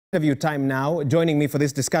Interview time now. Joining me for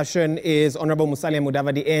this discussion is Honorable Musalia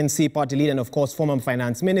Mudavadi, ANC party leader and of course former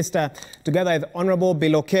finance minister, together with Honorable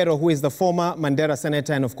Bilokero, who is the former Mandera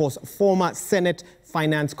senator and of course former Senate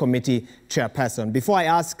Finance Committee chairperson. Before I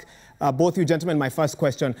ask both you gentlemen my first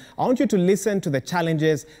question, I want you to listen to the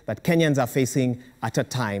challenges that Kenyans are facing at a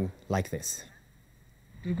time like this.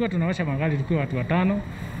 Tulikuwa tunaosha magari tulikuwa watu watano.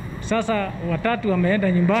 Sasa watatu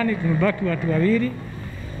wameenda nyumbani, tumebaki watu wawili.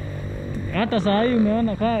 Hata saa hii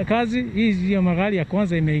umeona kazi hii ya magari ya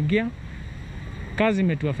kwanza imeingia. Kazi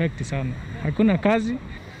imetuaffect sana. Hakuna kazi.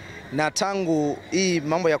 Na tangu hii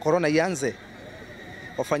mambo ya corona ianze,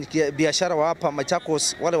 wafanyikia biashara wa hapa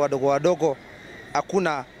Machakos wale wadogo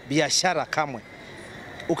hakuna biashara kamwe.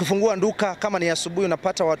 Ukifungua duka kama ni asubuhi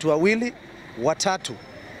unapata watu wawili, watatu.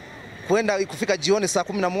 Kwenda kufika jioni saa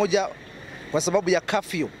 11 kwa sababu ya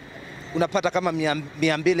curfew unapata kama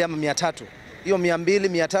 200 ama 300. Hiyo 200,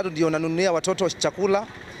 300 ndio unanunulia watoto chakula,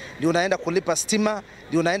 ndio unaenda kulipa stima,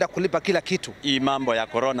 ndio unaenda kulipa kila kitu. Hii mambo ya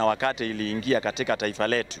corona wakati iliingia katika taifa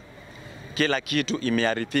letu, kila kitu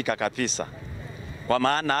imeharibika kabisa. Kwa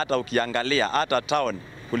maana hata ukiangalia hata town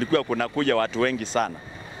kulikuwa kunakuja watu wengi sana.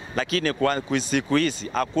 Lakini kwa siku hizi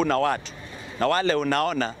hakuna watu. Na wale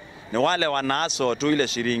unaona ni wale wanaaso tu ile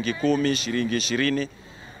shilingi 10, shilingi 20.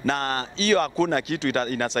 Na hiyo hakuna kitu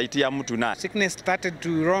inasaidia mtu na. Sickness started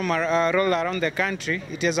to roll around the country.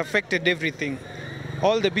 It has affected everything.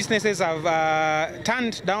 All the businesses have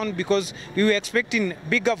turned down because we were expecting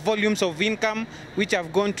bigger volumes of income which have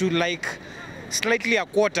gone to like slightly a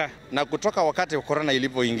quarter. Na kutoka wakati corona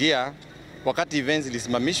ilipoingia, wakati events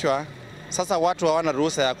ilisimamishwa, sasa watu hawana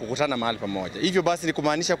ruhusa ya kukutana mahali pamoja. Hivyo basi ni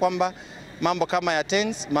kumaanisha kwamba mambo kama ya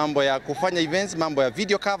tents, mambo ya kufanya events, mambo ya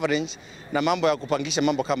video coverage na mambo ya kupangisha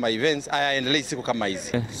mambo kama events hayaendelei siku kama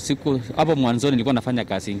hizi. Siku hapo mwanzoni nilikuwa nafanya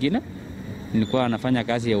kazi nyingine. Nilikuwa nafanya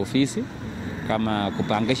kazi ya ofisi kama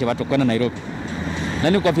kupangisha watu kwenda Nairobi.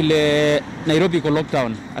 Na kwa vile Nairobi iko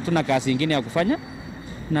lockdown, hatuna kazi nyingine ya kufanya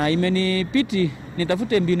na imenipiti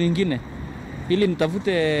nitafute mbinu nyingine ili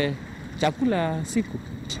nitafute chakula siku.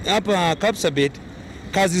 Hapa Kapsabet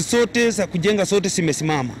kazi zote za kujenga zote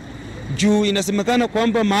zimesimama. Juu inasemekana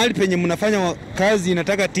kwamba mahali penye mnafanya kazi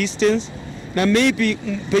inataka distance na maybe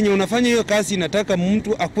penye unafanya hiyo kazi inataka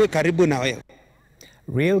mtu akue karibu na wewe.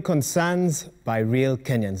 Real concerns by real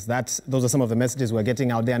Kenyans. Those are some of the messages we're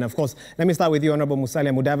getting out there. And of course, let me start with you, Honorable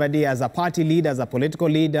Musalia Mudavadi. As a party leader, as a political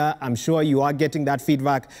leader, I'm sure you are getting that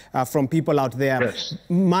feedback from people out there. Yes.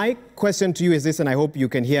 My question to you is this, and I hope you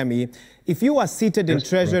can hear me. If you are seated in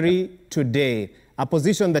Treasury today, a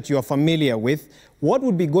position that you are familiar with, what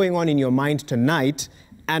would be going on in your mind tonight,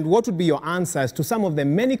 and what would be your answers to some of the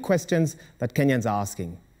many questions that Kenyans are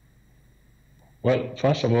asking? Well,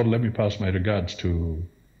 first of all, let me pass my regards to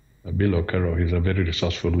Bilokero. He's a very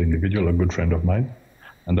resourceful individual, a good friend of mine,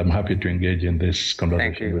 and I'm happy to engage in this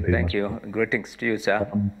conversation with him. Thank you. Greetings to you, sir.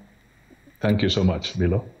 Thank you so much,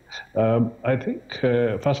 Bilo. I think,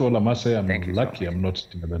 first of all, I must say I'm lucky I'm not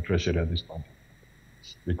sitting at the Treasury at this point,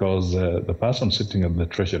 because the person sitting at the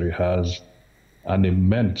Treasury has an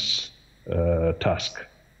immense task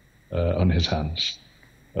on his hands.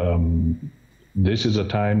 This is a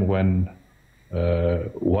time when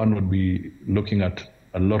one would be looking at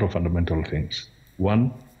a lot of fundamental things.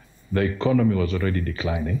 One, the economy was already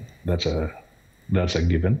declining. That's a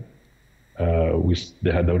given.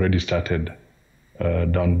 They had already started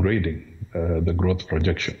downgrading the growth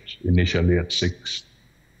projections, initially at 6%.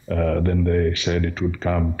 Then they said it would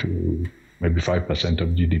come to maybe 5% of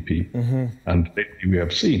GDP. Mm-hmm. And lately we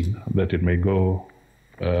have seen that it may go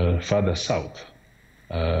further south,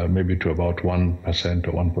 maybe to about 1%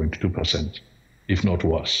 or 1.2%, if not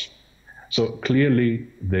worse. So clearly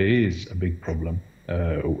there is a big problem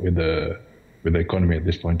with the economy at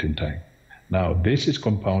this point in time. Now, this is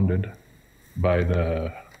compounded by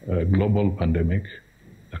the global pandemic,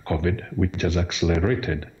 the COVID, which has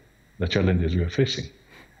accelerated the challenges we are facing.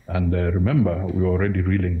 And remember, we are already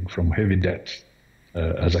reeling from heavy debt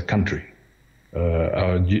as a country.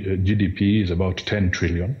 Our GDP is about 10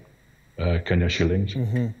 trillion Kenya shillings,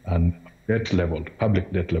 and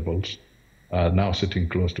public debt levels are now sitting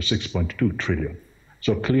close to 6.2 trillion.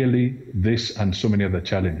 So clearly, this and so many other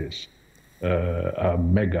challenges are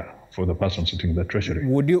mega for the person sitting in the Treasury.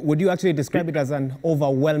 Would you actually describe it as an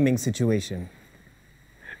overwhelming situation?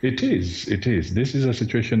 It is. This is a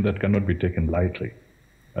situation that cannot be taken lightly.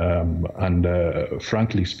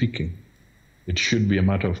 Frankly speaking, it should be a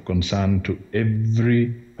matter of concern to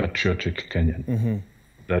every patriotic Kenyan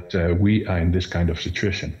that we are in this kind of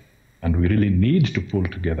situation, and we really need to pull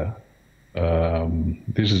together.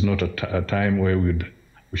 This is not a time where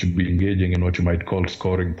we should be engaging in what you might call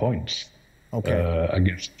scoring points.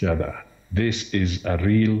 against each other. This is a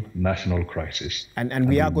real national crisis. And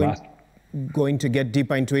we are going to get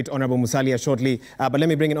deeper into it, Honorable Musalia, shortly. But let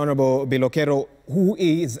me bring in Honorable Bilokero, who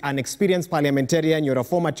is an experienced parliamentarian. You're a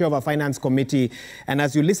former chair of a finance committee. And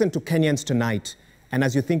as you listen to Kenyans tonight, and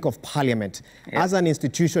as you think of Parliament, as an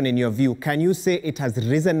institution, in your view, can you say it has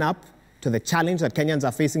risen up to the challenge that Kenyans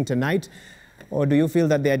are facing tonight? Or do you feel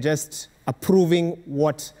that they're just approving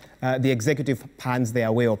what the executive pans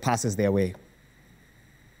their way or passes their way?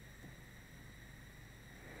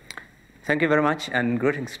 Thank you very much, and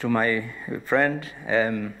greetings to my friend.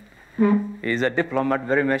 He's a diplomat,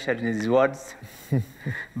 very measured in his words.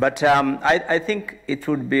 But I think it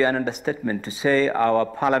would be an understatement to say our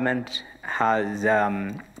parliament has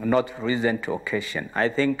not risen to occasion. I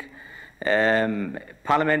think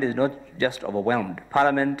Parliament is not just overwhelmed.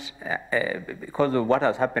 Parliament, because of what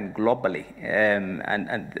has happened globally,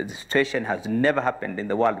 and the situation has never happened in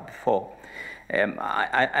the world before,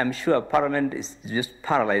 I'm sure Parliament is just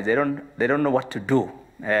paralyzed. They don't know what to do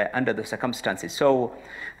under the circumstances. So,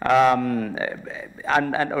 and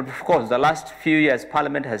of course, the last few years,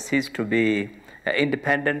 Parliament has ceased to be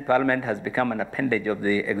independent. Parliament has become an appendage of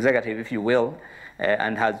the executive, if you will,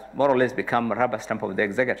 and has more or less become a rubber stamp of the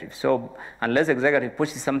executive. So unless the executive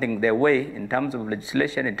pushes something their way in terms of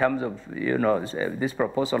legislation, in terms of this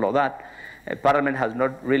proposal or that, Parliament has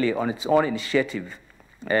not really on its own initiative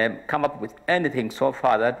come up with anything so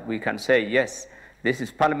far that we can say, yes, this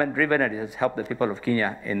is Parliament driven and it has helped the people of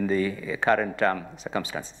Kenya in the current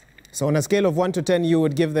circumstances. So on a scale of 1 to 10, you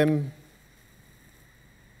would give them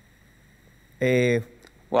a...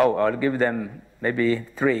 Well, I'll give them maybe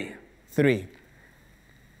 3. 3.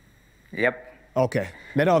 Yep. Okay.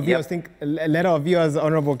 Let our viewers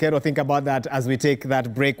Honorable Kero, think about that as we take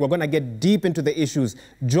that break. We're going to get deep into the issues: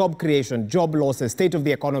 job creation, job losses, state of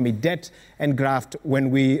the economy, debt and graft when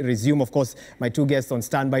we resume. Of course, my two guests on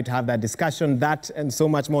standby to have that discussion, that and so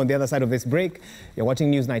much more on the other side of this break. You're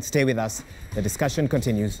watching Newsnight. Stay with us. The discussion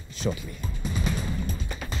continues shortly.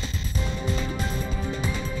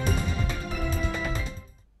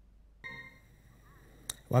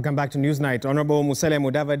 Welcome back to Newsnight. Honorable Musalia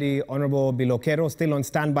Mudavadi, Honorable Bilokero, still on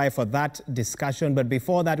standby for that discussion. But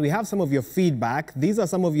before that, we have some of your feedback. These are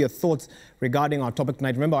some of your thoughts regarding our topic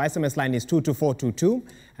tonight. Remember, our SMS line is 22422,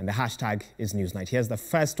 and the hashtag is Newsnight. Here's the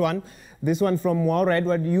first one. This one from Maura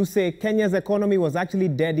Edward. You say Kenya's economy was actually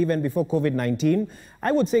dead even before COVID-19.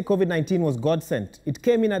 I would say COVID-19 was God-sent. It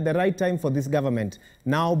came in at the right time for this government.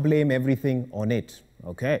 Now blame everything on it.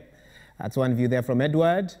 Okay. That's one view there from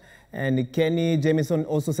Edward. And Kenny Jamison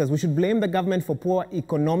also says we should blame the government for poor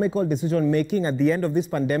economical decision-making at the end of this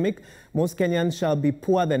pandemic. Most Kenyans shall be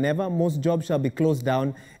poorer than ever. Most jobs shall be closed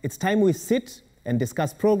down. It's time we sit and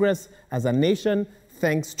discuss progress as a nation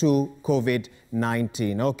thanks to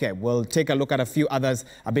COVID-19. Okay, we'll take a look at a few others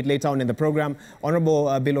a bit later on in the program. Honorable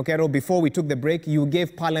Bilokero, before we took the break, you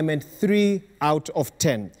gave Parliament 3 out of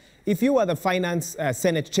 10. If you were the Finance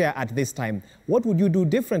Senate Chair at this time, what would you do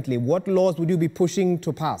differently? What laws would you be pushing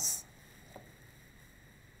to pass?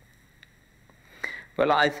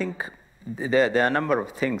 Well, I think there are a number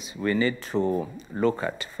of things we need to look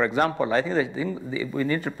at. For example, I think we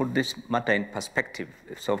need to put this matter in perspective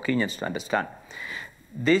so Kenyans to understand.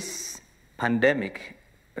 This pandemic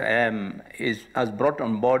has brought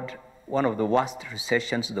on board one of the worst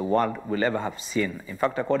recessions the world will ever have seen. In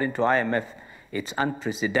fact, according to IMF, it's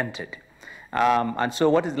unprecedented. And so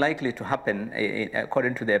what is likely to happen,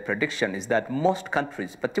 according to their prediction, is that most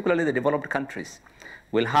countries, particularly the developed countries,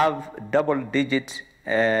 will have double-digit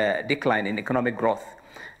decline in economic growth.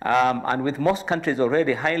 And with most countries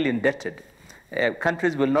already highly indebted,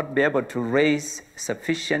 countries will not be able to raise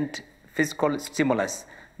sufficient fiscal stimulus,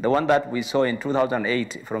 the one that we saw in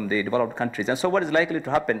 2008 from the developed countries. And so what is likely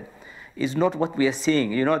to happen is not what we are seeing.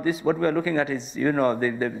 What we are looking at is,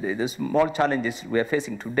 the small challenges we are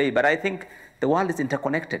facing today. But I think the world is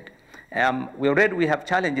interconnected. We have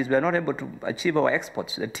challenges. We are not able to achieve our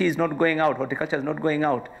exports. The tea is not going out. Horticulture is not going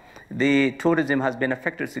out. The tourism has been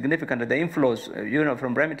affected significantly. The inflows,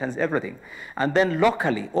 from remittance, everything. And then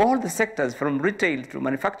locally, all the sectors, from retail to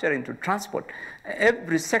manufacturing to transport,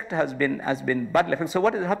 every sector has been badly affected. So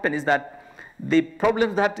what has happened is that the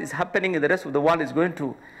problem that is happening in the rest of the world is going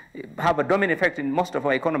to have a domino effect in most of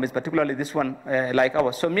our economies, particularly this one like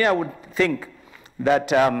ours. So I would think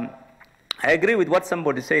that I agree with what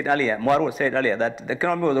somebody said earlier, Mwaru said earlier, that the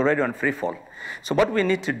economy was already on free fall. So what we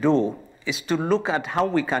need to do is to look at how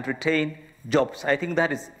we can retain jobs. I think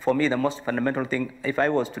that is, for me, the most fundamental thing, if I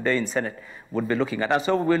was today in Senate, would be looking at. And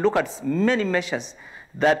so we look at many measures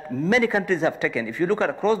that many countries have taken. If you look at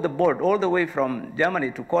across the board, all the way from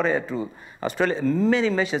Germany to Korea to Australia, many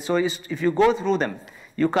measures. So if you go through them,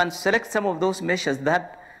 you can select some of those measures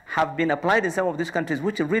that have been applied in some of these countries,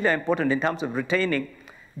 which are really important in terms of retaining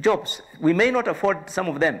jobs. We may not afford some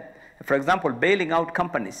of them. For example, bailing out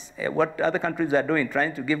companies, what other countries are doing,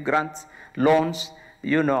 trying to give grants, loans,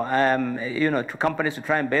 to companies to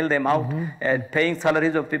try and bail them out, paying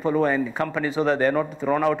salaries of people who are in companies so that they're not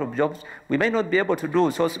thrown out of jobs. We may not be able to do.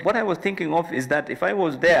 So what I was thinking of is that if I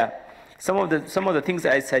was there, some of the things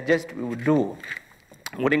I suggest we would do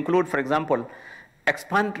would include, for example,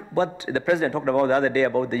 expand what the president talked about the other day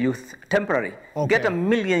about the youth, temporary. Okay. Get 1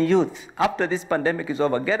 million youth, after this pandemic is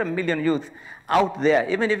over, get 1 million youth out there,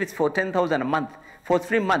 even if it's for 10,000 a month, for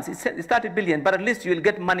 3 months. It's 30 billion, but at least you'll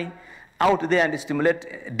get money out there and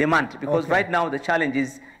stimulate demand, because right now the challenge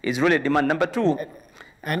is really demand. Number two,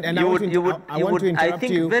 I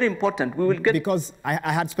think very important, we will get... Because I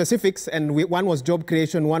had specifics, and one was job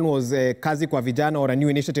creation, one was Kazi kwa Vijana, or a new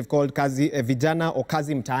initiative called Kazi Vijana or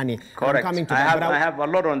Kazi Mtaani. Correct. I have a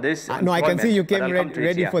lot on this. No, I can see you came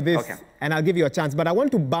ready for this, okay. And I'll give you a chance. But I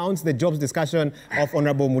want to bounce the jobs discussion of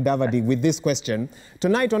Honorable Mudavadi with this question.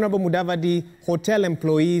 Tonight, Honorable Mudavadi, hotel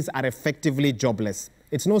employees are effectively jobless.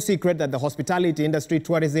 It's no secret that the hospitality industry,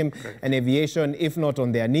 tourism, and aviation, if not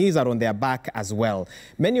on their knees, are on their back as well.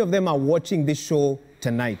 Many of them are watching this show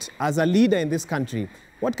tonight. As a leader in this country,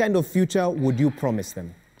 what kind of future would you promise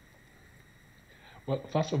them? Well,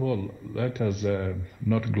 first of all, let us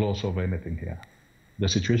not gloss over anything here. The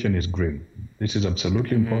situation is grim. This is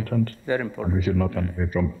absolutely important. Very important. And we should not run away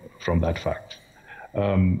from that fact.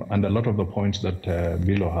 And a lot of the points that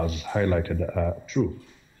Bilo has highlighted are true.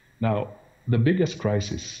 Now, the biggest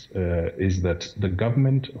crisis is that the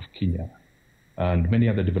government of Kenya and many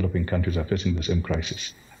other developing countries are facing the same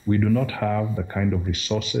crisis. We do not have the kind of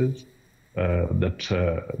resources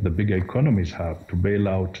that the bigger economies have to bail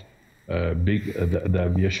out the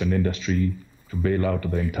aviation industry, to bail out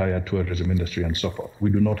the entire tourism industry and so forth. We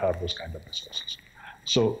do not have those kind of resources.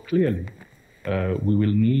 So clearly, we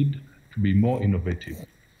will need to be more innovative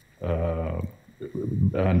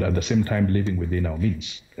and at the same time living within our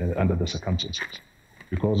means under the circumstances.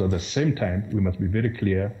 Because at the same time, we must be very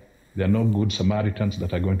clear, there are no good Samaritans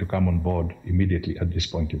that are going to come on board immediately at this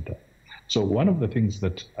point in time. So one of the things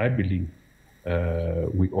that I believe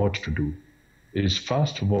we ought to do is,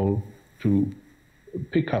 first of all, to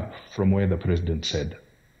pick up from where the president said,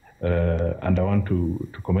 and I want to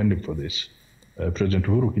commend him for this. President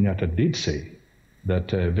Uhuru Kenyatta did say that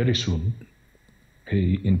very soon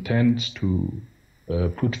he intends to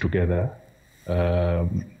put together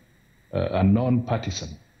a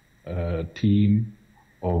non-partisan team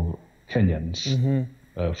of Kenyans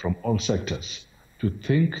from all sectors to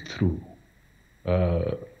think through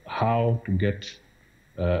how to get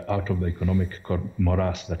out of the economic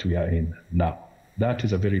morass that we are in now. That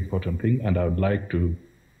is a very important thing, and I would like to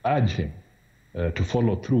urge him to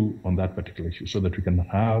follow through on that particular issue so that we can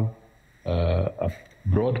have a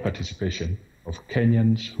broad participation of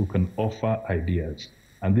Kenyans who can offer ideas.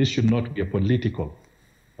 And this should not be a political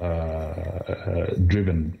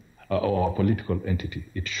driven or a political entity.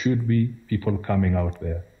 It should be people coming out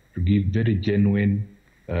there to give very genuine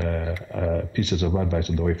pieces of advice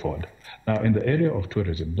on the way forward. Now, in the area of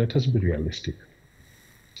tourism, let us be realistic.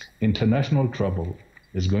 International travel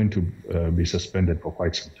is going to be suspended for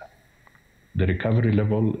quite some time. The recovery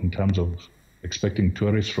level in terms of expecting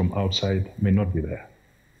tourists from outside may not be there.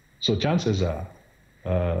 So chances are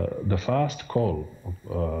the first call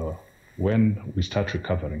of, when we start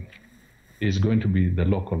recovering is going to be the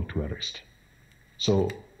local tourist. So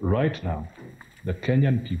right now, the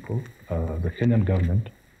Kenyan people, the Kenyan government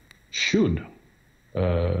should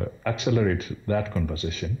accelerate that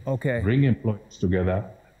conversation, bring employees together,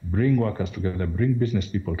 bring workers together, bring business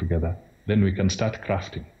people together, then we can start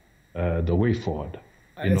crafting the way forward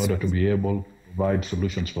in order to be able to provide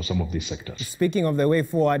solutions for some of these sectors. Speaking of the way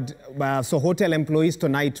forward, so hotel employees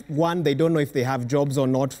tonight, one, they don't know if they have jobs or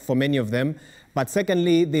not for many of them. But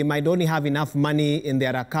secondly, they might only have enough money in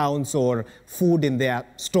their accounts or food in their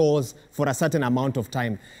stores for a certain amount of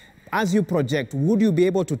time. As you project, would you be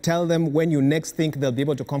able to tell them when you next think they'll be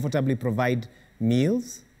able to comfortably provide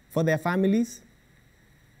meals for their families?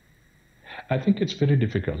 I think it's very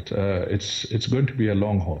difficult. It's going to be a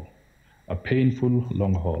long haul, a painful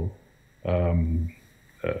long haul. And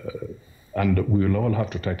we will all have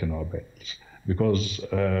to tighten our belts because,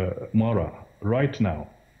 Maura, right now,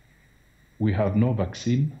 we have no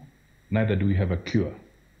vaccine, neither do we have a cure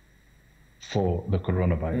for the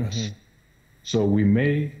coronavirus. So we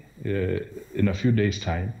may, in a few days'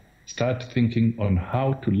 time, start thinking on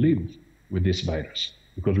how to live with this virus.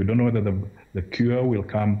 because we don't know whether the cure will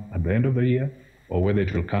come at the end of the year or whether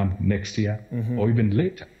it will come next year or even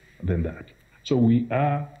later than that. So we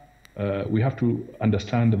have to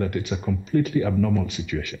understand that it's a completely abnormal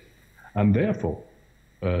situation. And therefore,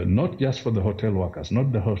 not just for the hotel workers,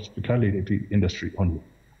 not the hospitality industry only,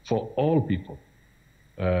 for all people,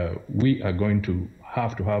 we are going to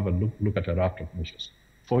have a look at a raft of measures.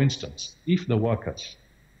 For instance, if the workers,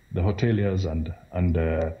 the hoteliers and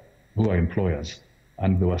who are employers,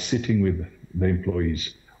 and they were sitting with the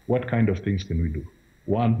employees, what kind of things can we do?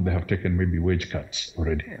 One, they have taken maybe wage cuts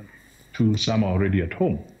already. Yeah. Two, some are already at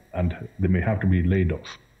home and they may have to be laid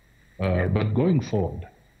off. But going forward,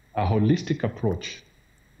 a holistic approach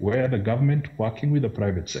where the government working with the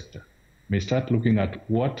private sector may start looking at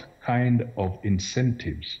what kind of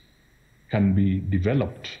incentives can be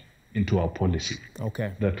developed into our policy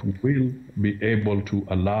that will be able to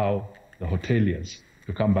allow the hoteliers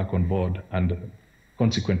to come back on board and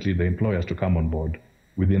consequently the employers to come on board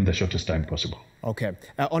within the shortest time possible. Okay.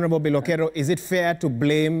 Honorable Bilokero, is it fair to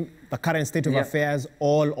blame the current state of affairs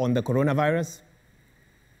all on the coronavirus?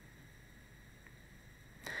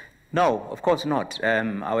 No, of course not.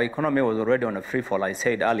 Our economy was already on a free fall, I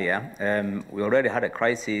said earlier. We already had a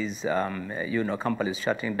crisis, companies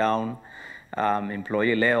shutting down,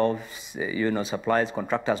 employee layoffs, suppliers,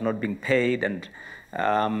 contractors not being paid, and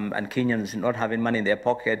Kenyans not having money in their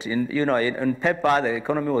pocket. In paper, the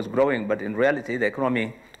economy was growing, but in reality, the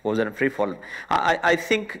economy was in a free fall. I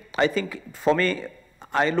think for me,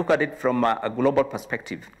 I look at it from a global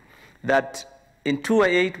perspective, that in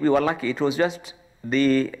 2008, we were lucky. It was just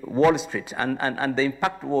the Wall Street, and the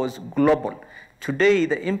impact was global. Today,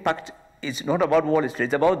 the impact is not about Wall Street,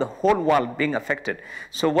 it's about the whole world being affected.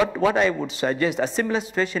 So what I would suggest, a similar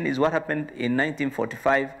situation is what happened in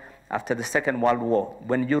 1945 after the Second World War,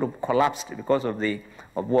 when Europe collapsed because of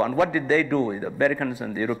war. And what did they do, the Americans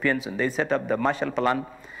and the Europeans? And they set up the Marshall Plan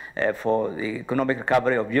for the economic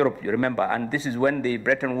recovery of Europe, you remember. And this is when the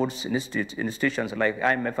Bretton Woods institutions like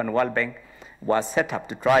IMF and World Bank was set up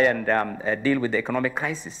to try and deal with the economic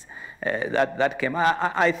crisis that came.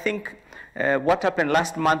 I think what happened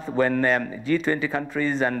last month when G20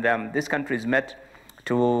 countries and these countries met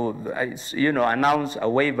to announce a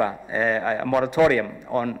waiver, a moratorium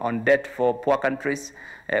on debt for poor countries,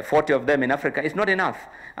 40 of them in Africa, is not enough.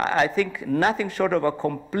 I think nothing short of a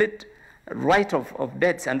complete write-off of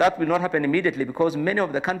debts, and that will not happen immediately because many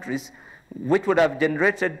of the countries which would have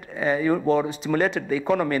generated or stimulated the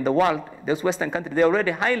economy in the world, those Western countries, they're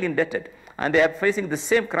already highly indebted, and they are facing the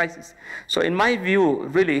same crisis. So in my view,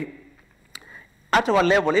 really, at our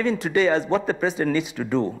level, even today, as what the president needs to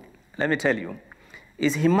do, let me tell you,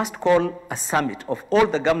 is he must call a summit of all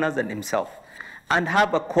the governors and himself and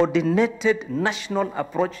have a coordinated national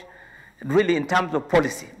approach really in terms of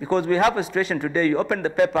policy. Because we have a situation today, you open the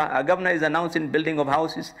paper, a governor is announcing building of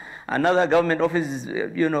houses, another government office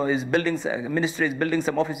is building, ministry is building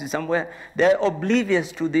some offices somewhere. They're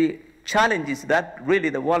oblivious to the challenges that really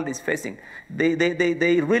the world is facing.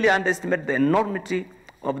 They really underestimate the enormity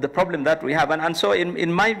of the problem that we have. And so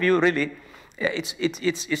in my view, really,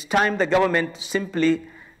 it's time the government simply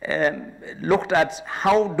looked at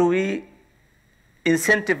how do we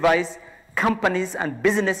incentivize companies and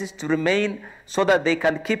businesses to remain so that they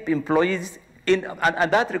can keep employees in, and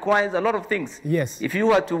that requires a lot of things. Yes. If you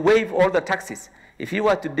were to waive all the taxes, if you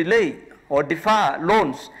were to delay or defer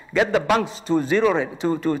loans, get the banks to zero rate,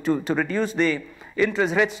 to reduce the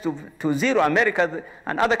interest rates to zero. America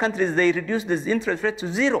and other countries, they reduce this interest rate to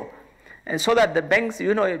zero. And so that the banks,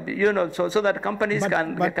 so that companies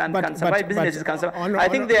can survive, businesses can survive. I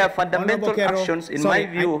think there are fundamental actions, in my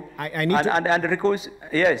view, and requires,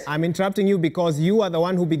 yes. I'm interrupting you because you are the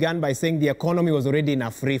one who began by saying the economy was already in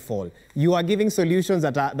a free fall. You are giving solutions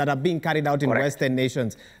that are being carried out in Western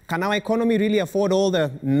nations. Can our economy really afford all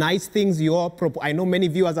the nice things you're proposing? I know many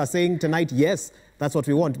viewers are saying tonight, yes, that's what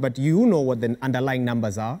we want, but you know what the underlying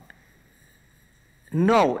numbers are.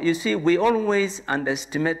 No, you see, we always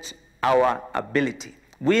underestimate our ability.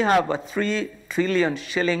 We have a 3 trillion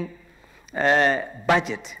shilling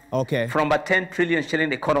budget from a 10 trillion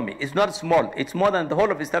shilling economy. It's not small. It's more than the whole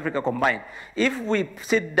of East Africa combined. If we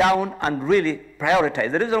sit down and really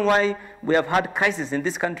prioritize, the reason why we have had crisis in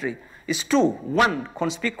this country is two. One,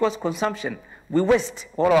 conspicuous consumption. We waste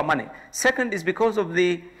all our money. Second is because of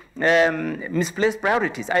the misplaced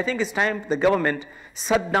priorities. I think it's time the government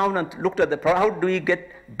sat down and looked at how do we get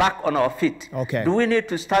back on our feet? Do we need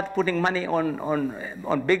to start putting money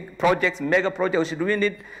on big projects, mega projects, or do we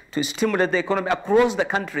need to stimulate the economy across the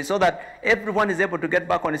country so that everyone is able to get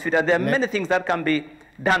back on its feet? And there are many things that can be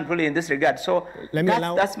done fully in this regard. So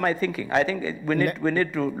that's my thinking. I think we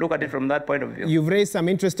need to look at it from that point of view. You've raised some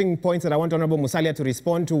interesting points that I want Honorable Musalia to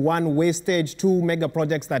respond to. One, wastage. Two, mega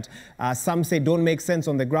projects that some say don't make sense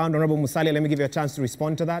on the ground. Honorable Musalia, let me give you a chance to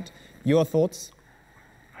respond to that. Your thoughts?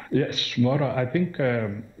 Yes, Maura, I think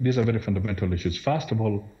these are very fundamental issues. First of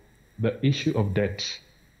all, the issue of debt,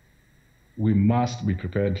 we must be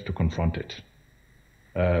prepared to confront it.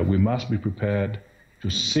 We must be prepared to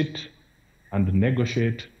sit and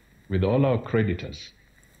negotiate with all our creditors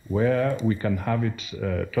where we can have it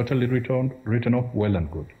totally written off, well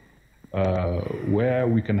and good. Where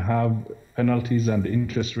we can have penalties and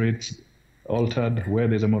interest rates altered, where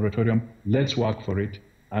there's a moratorium, let's work for it.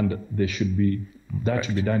 And there should be, that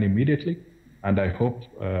should be done immediately. And I hope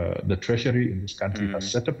the Treasury in this country has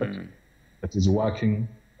set up a team that is working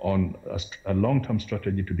on a long-term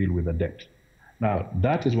strategy to deal with the debt. Now,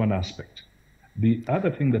 that is one aspect. The other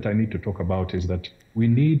thing that I need to talk about is that we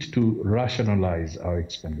need to rationalize our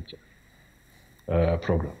expenditure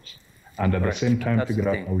programs, and at the same time figure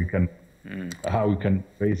out how we can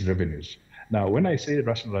raise revenues. Now, when I say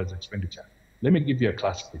rationalize expenditure, let me give you a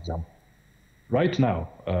classic example. Right now,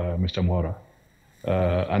 Mr. Mwaura,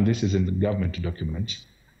 and this is in the government documents,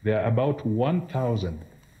 there are about 1,000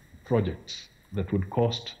 projects that would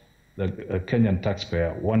cost the Kenyan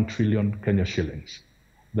taxpayer 1 trillion Kenya shillings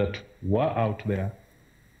that were out there,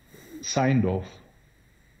 signed off,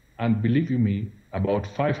 and believe you me, about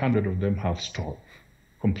 500 of them have stalled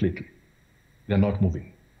completely. They're not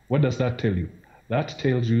moving. What does that tell you? That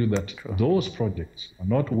tells you that those projects are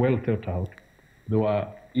not well thought out. They were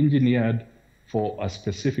engineered for a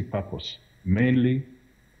specific purpose, mainly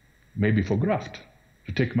maybe for graft,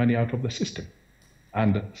 to take money out of the system.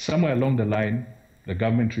 And somewhere along the line, the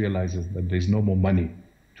government realizes that there's no more money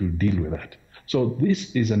to deal with that. So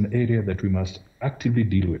this is an area that we must actively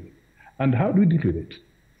deal with. And how do we deal with it?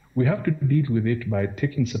 We have to deal with it by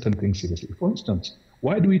taking certain things seriously. For instance,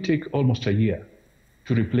 why do we take almost a year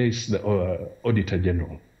to replace the Auditor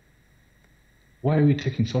General? Why are we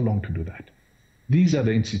taking so long to do that? These are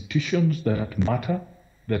the institutions that matter,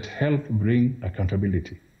 that help bring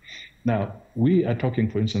accountability. Now, we are talking,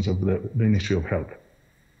 for instance, of the Ministry of Health.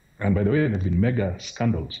 And by the way, there have been mega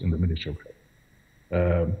scandals in the Ministry of Health.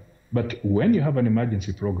 But when you have an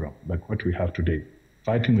emergency program like what we have today,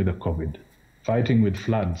 fighting with the COVID, fighting with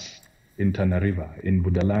floods in Tana River, in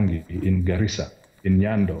Budalangi, in Garissa, in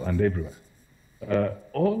Nyando, and everywhere,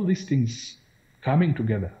 all these things coming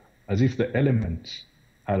together as if the elements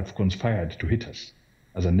have conspired to hit us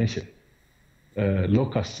as a nation.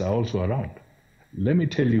 Locusts are also around. Let me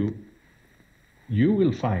tell you, you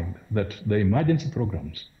will find that the emergency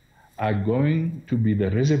programs are going to be the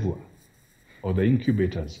reservoir or the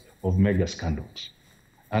incubators of mega scandals.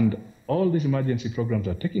 And all these emergency programs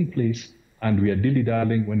are taking place, and we are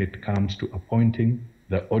dilly-dallying when it comes to appointing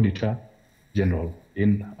the Auditor General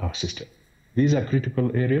in our system. These are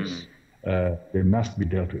critical areas. They must be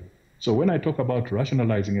dealt with. So when I talk about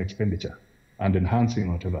rationalizing expenditure and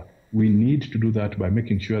enhancing whatever, we need to do that by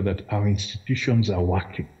making sure that our institutions are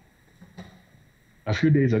working. A few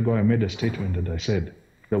days ago, I made a statement that I said,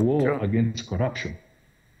 the war against corruption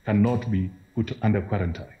cannot be put under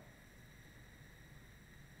quarantine.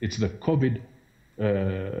 It's the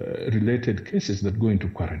COVID-related cases that go into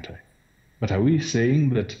quarantine. But are we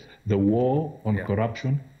saying that the war on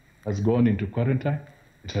corruption has gone into quarantine?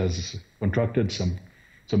 It has contracted some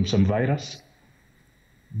virus?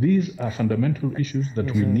 These are fundamental issues that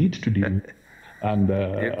we need to deal with. And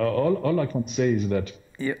all I can say is that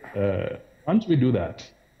once we do that,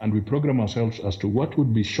 and we program ourselves as to what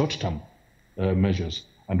would be short-term measures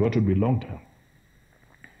and what would be long-term.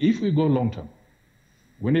 If we go long-term,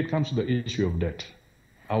 when it comes to the issue of debt,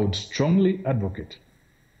 I would strongly advocate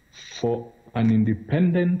for an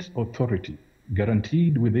independent authority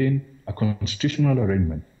guaranteed within a constitutional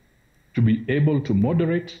arrangement to be able to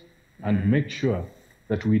moderate and make sure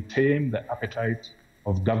that we tame the appetite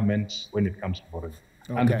of governments when it comes to borrowing.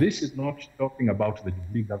 And this is not talking about the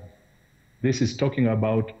Jubilee government. This is talking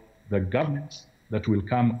about the governments that will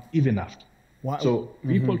come even after. Wow. So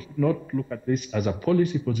people should not look at this as a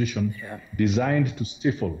policy position designed to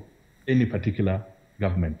stifle any particular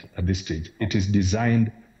government at this stage. It is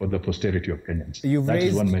designed for the posterity of Kenyans. That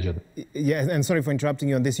is one measure. Yes, and sorry for interrupting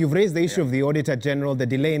you on this. You've raised the issue of the Auditor General, the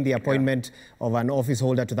delay in the appointment of an office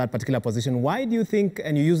holder to that particular position. Why do you think,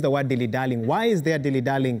 and you use the word dilly-dallying, why is there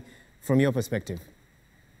dilly-dallying from your perspective?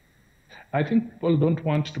 I think people don't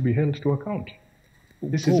want to be held to account.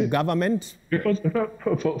 This is government? Because,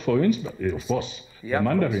 for instance, of course, the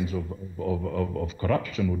mandarins of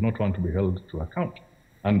corruption would not want to be held to account.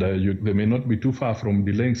 And they may not be too far from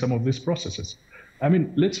delaying some of these processes. I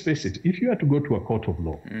mean, let's face it, if you had to go to a court of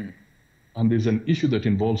law and there's an issue that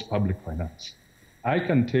involves public finance, I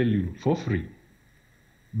can tell you for free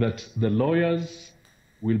that the lawyers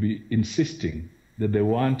will be insisting that they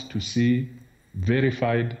want to see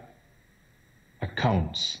verified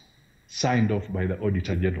accounts signed off by the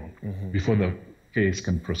Auditor General before the case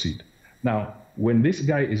can proceed. Now, when this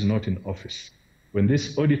guy is not in office, when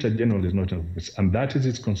this Auditor General is not in office, and that is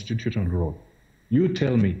its constitutional role, you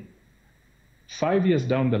tell me, 5 years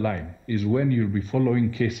down the line is when you'll be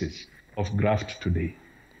following cases of graft today.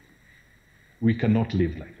 We cannot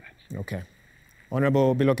live like that. Okay.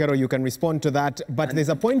 Honorable Bilokero, you can respond to that, but there's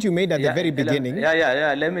a point you made at the very beginning.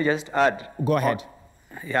 Let me just add. Go ahead.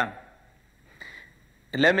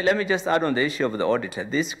 Let me just add on the issue of the auditor.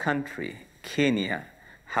 This country, Kenya,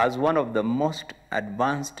 has one of the most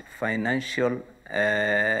advanced financial,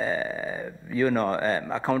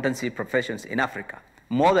 accountancy professions in Africa,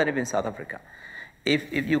 more than even South Africa.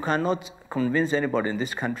 If you cannot convince anybody in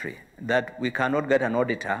this country that we cannot get an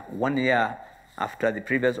auditor 1 year after the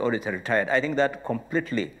previous auditor retired, I think that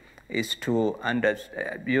completely is to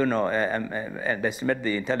underestimate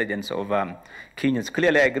the intelligence of Kenyans.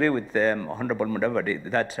 Clearly, I agree with Honorable Mudavadi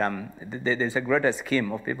that there's a greater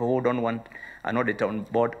scheme of people who don't want an auditor on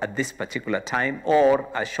board at this particular time, or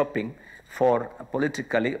are shopping for a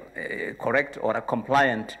politically correct or a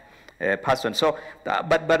compliant person. So,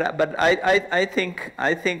 but I think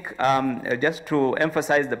just to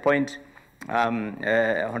emphasize the point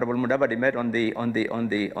Honorable Mudavadi made on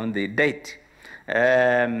the date.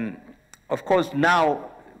 Of course,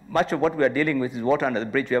 now much of what we are dealing with is water under the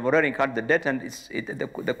bridge. We have already incurred the debt, and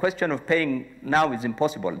the question of paying now is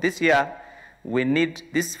impossible. This year,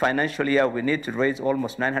 this financial year, we need to raise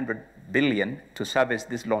almost 900 billion to service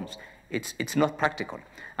these loans. It's not practical,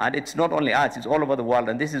 and it's not only us; it's all over the world,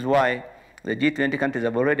 and this is why the G20 countries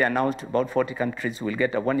have already announced about 40 countries will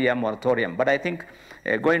get a 1-year moratorium. But I think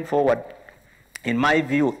going forward, in my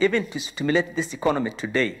view, even to stimulate this economy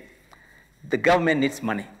today, the government needs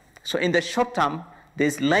money. So in the short term,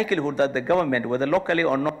 there's likelihood that the government, whether locally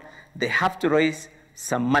or not, they have to raise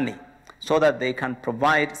some money so that they can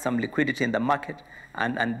provide some liquidity in the market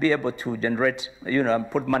and be able to generate,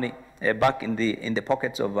 put money back in the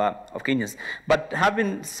pockets of Kenyans. But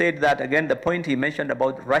having said that, again, the point he mentioned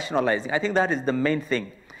about rationalizing, I think that is the main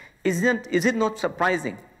thing. Is it not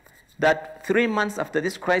surprising that 3 months after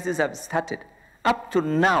this crisis have started, up to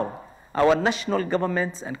now, our national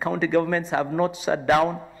governments and county governments have not sat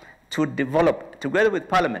down to develop, together with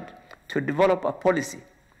Parliament, to develop a policy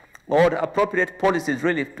or appropriate policies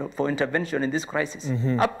really for intervention in this crisis,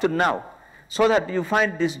 up to now, so that you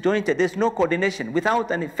find disjointed. There's no coordination. Without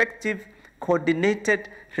an effective, coordinated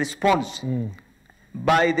response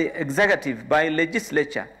by the executive, by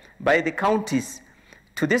legislature, by the counties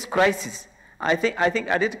to this crisis, I think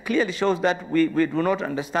it clearly shows that we do not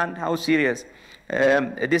understand how serious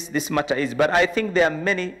this matter is. But I think there are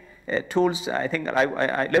many tools. I think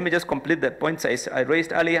let me just complete the points I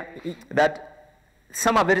raised earlier, that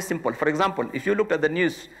some are very simple. For example, if you looked at the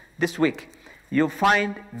news this week, you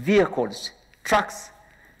find vehicles, trucks,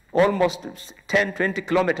 almost 10, 20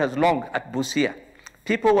 kilometers long at Busia.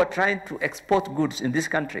 People who are trying to export goods in this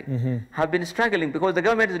country have been struggling because the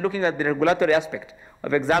government is looking at the regulatory aspect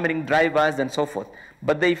of examining drivers and so forth.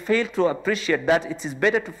 But they fail to appreciate that it is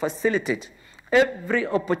better to facilitate every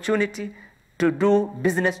opportunity to do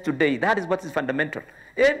business today. That is what is fundamental.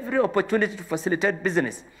 Every opportunity to facilitate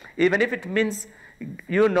business, even if it means,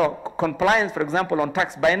 compliance, for example, on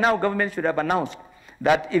tax. By now, government should have announced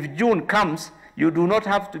that if June comes, you do not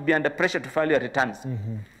have to be under pressure to file your returns.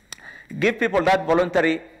 Give people that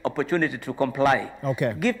voluntary opportunity to comply.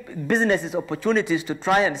 Okay. Give businesses opportunities to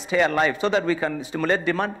try and stay alive so that we can stimulate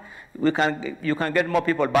demand. You can get more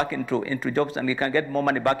people back into jobs, and we can get more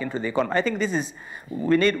money back into the economy. I think this is,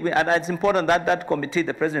 and it's important that that committee,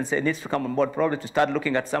 the president said, needs to come on board probably to start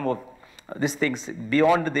looking at some of these things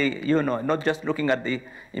beyond the, not just looking at the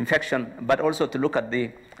infection, but also to look at the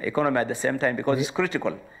economy at the same time, because it's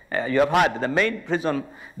critical. You have heard the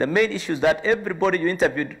main issues that everybody you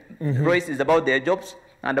interviewed raised is about their jobs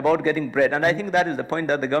and about getting bread. And I think that is the point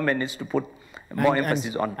that the government needs to put more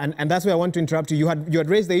emphasis on. And that's where I want to interrupt you. You had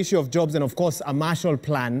raised the issue of jobs and, of course, a Marshall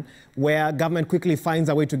Plan where government quickly finds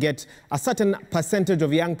a way to get a certain percentage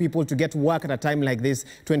of young people to get work at a time like this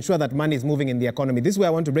to ensure that money is moving in the economy. This is where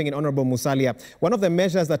I want to bring in Honorable Musalia. One of the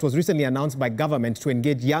measures that was recently announced by government to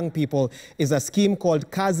engage young people is a scheme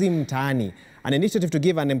called Kazi Mtaani, an initiative to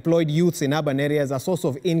give unemployed youths in urban areas a source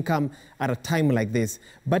of income at a time like this.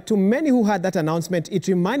 But to many who heard that announcement, it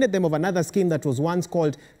reminded them of another scheme that was once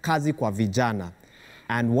called Kazi kwa Vijana.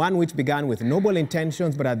 and one which began with noble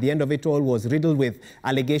intentions, but at the end of it all was riddled with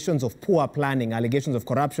allegations of poor planning, allegations of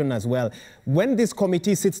corruption as well. When this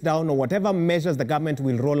committee sits down, or whatever measures the government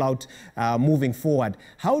will roll out moving forward,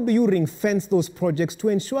 how do you ring-fence those projects to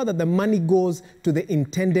ensure that the money goes to the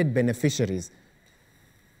intended beneficiaries?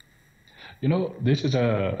 You know, this is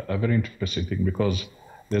a very interesting thing, because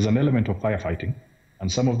there's an element of firefighting,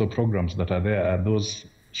 and some of the programs that are there are those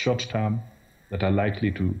short-term that are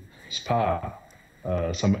likely to spur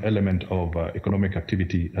some element of economic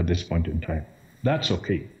activity at this point in time. That's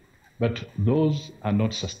okay, but those are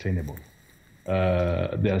not sustainable.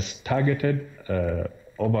 They're targeted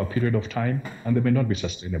over a period of time, and they may not be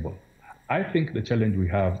sustainable. I think the challenge we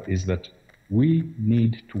have is that we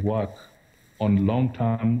need to work on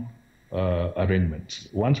long-term arrangements.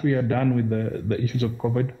 Once we are done with the issues of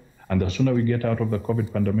COVID, and the sooner we get out of the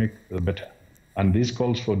COVID pandemic, the better. And this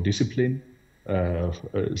calls for discipline,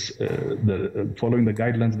 following the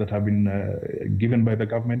guidelines that have been given by the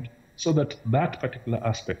government, so that that particular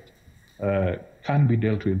aspect can be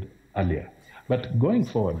dealt with earlier. But going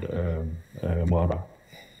forward, Maura,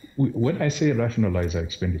 when I say rationalize our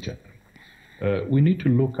expenditure, we need to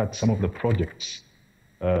look at some of the projects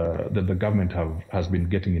that the government has been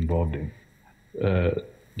getting involved in.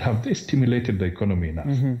 Have they stimulated the economy enough?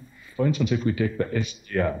 Mm-hmm. For instance, if we take the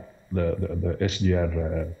SGR, the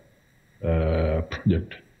SGR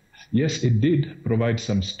project, yes, it did provide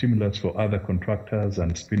some stimulus for other contractors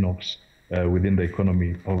and spin-offs within the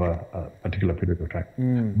economy over a particular period of time.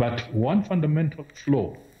 Mm. But one fundamental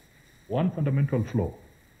flaw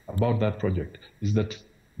about that project is that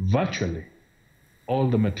virtually all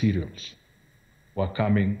the materials were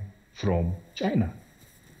coming from China.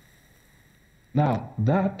 Now,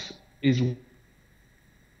 that is...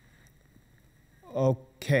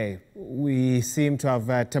 Okay, we seem to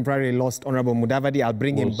have temporarily lost Honorable Mudavadi. I'll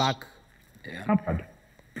bring him back. Yeah.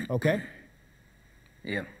 Okay?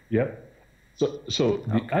 Yeah. Yeah. So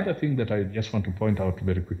the other thing that I just want to point out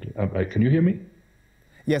very quickly, can you hear me?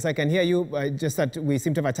 Yes, I can hear you. Just that we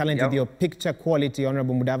seem to have a challenge with your picture quality,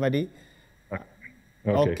 Honorable Mudavadi.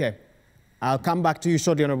 Okay. I'll come back to you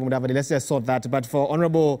shortly, Honorable Mudavadi. Let's just sort that. But for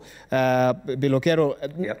Honorable Bilokero,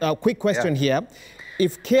 a quick question here.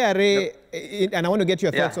 If KRA, and I want to get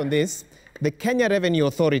your thoughts on this, the Kenya Revenue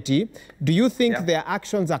Authority, do you think their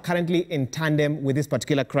actions are currently in tandem with this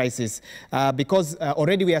particular crisis? Because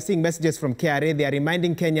already we are seeing messages from KRA. They are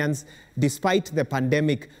reminding Kenyans, despite the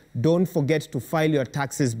pandemic, don't forget to file your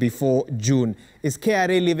taxes before June. Is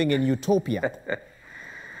KRA living in utopia?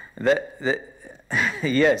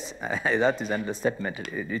 Yes, that is an understatement.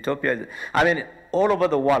 Utopia, I mean, all over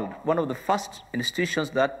the world, one of the first institutions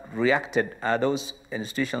that reacted are those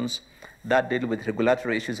institutions that deal with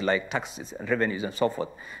regulatory issues like taxes and revenues and so forth,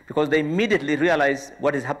 because they immediately realize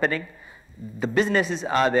what is happening. The businesses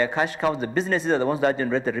are their cash cows. The businesses are the ones that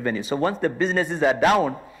generate the revenue. So once the businesses are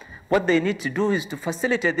down, what they need to do is to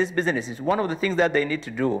facilitate these businesses. One of the things that they need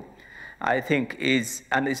to do, I think, is,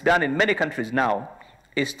 and it's done in many countries now,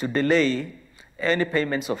 is to delay any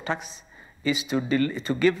payments of tax, is to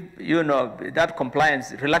give, that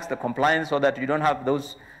compliance, relax the compliance so that you don't have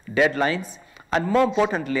those deadlines. And more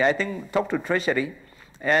importantly, I think, talk to Treasury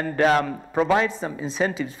and provide some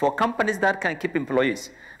incentives for companies that can keep employees.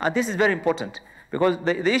 And this is very important, because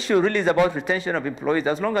the issue really is about retention of employees.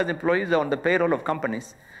 As long as employees are on the payroll of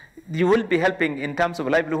companies, you will be helping in terms of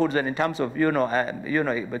livelihoods and in terms of,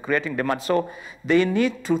 creating demand. So they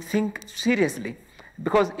need to think seriously,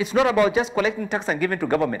 because it's not about just collecting tax and giving to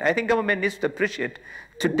government. I think government needs to appreciate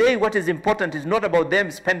today what is important is not about them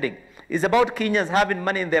spending. It's about Kenyans having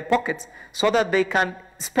money in their pockets so that they can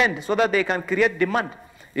spend, so that they can create demand.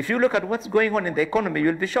 If you look at what's going on in the economy,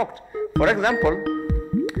 you'll be shocked. For example,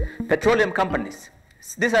 petroleum companies.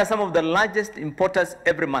 These are some of the largest importers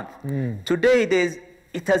every month. Today,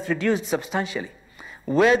 it has reduced substantially.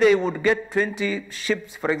 Where they would get 20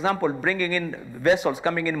 ships, for example, bringing in vessels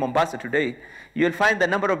coming in Mombasa today, you'll find the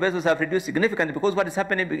number of vessels have reduced significantly, because what is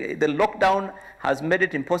happening, the lockdown has made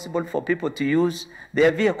it impossible for people to use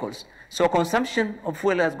their vehicles. So consumption of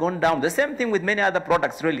fuel has gone down. The same thing with many other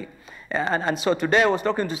products, really. And so today I was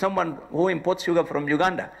talking to someone who imports sugar from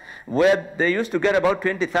Uganda, where they used to get about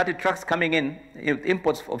 20, 30 trucks coming in,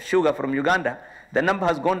 imports of sugar from Uganda. The number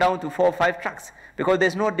has gone down to 4 or 5 trucks because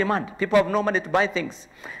there's no demand. People have no money to buy things.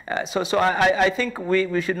 So I think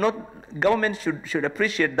we should not, government should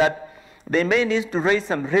appreciate that they may need to raise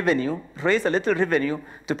some revenue, raise a little revenue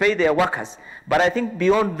to pay their workers. But I think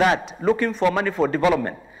beyond that, looking for money for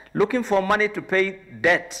development, looking for money to pay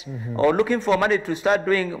debt, or looking for money to start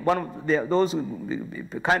doing one of those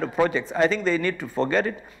kind of projects, I think they need to forget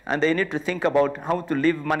it, and they need to think about how to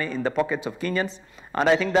leave money in the pockets of Kenyans. And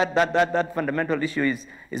I think that fundamental issue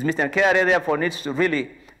is missed. And KRA therefore needs to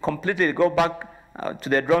really completely go back to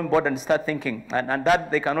the drawing board and start thinking, and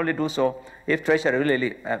that they can only do so if Treasury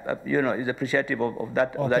really, is appreciative of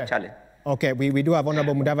that challenge. Okay, we do have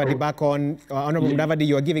Honorable Mudavadi back on. Honorable Mudavadi,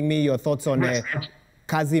 you are giving me your thoughts on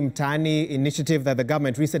Kazi Mtaani initiative that the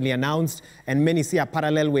government recently announced, and many see a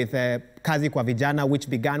parallel with Kazi kwa Vijana, which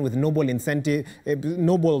began with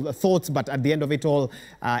noble thoughts, but at the end of it all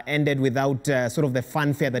ended without sort of the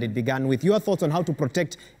fanfare that it began with. Your thoughts on how to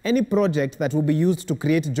protect any project that will be used to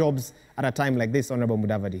create jobs at a time like this, Honorable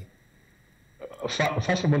Mudavadi?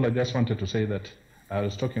 First of all, I just wanted to say that I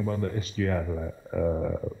was talking about the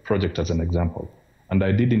SGR project as an example, and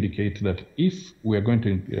I did indicate that if we are going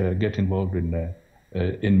to get involved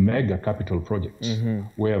in mega capital projects,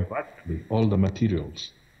 where virtually all the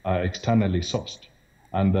materials are externally sourced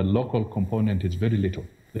and the local component is very little,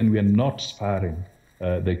 then we are not spurring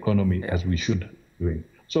the economy as we should be doing.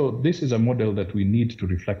 So this is a model that we need to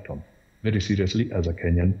reflect on very seriously as a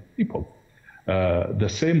Kenyan people. The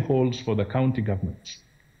same holds for the county governments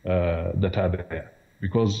that are there,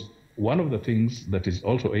 because one of the things that is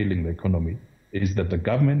also ailing the economy is that the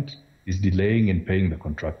government is delaying in paying the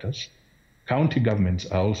contractors. County governments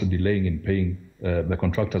are also delaying in paying the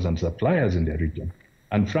contractors and suppliers in their region.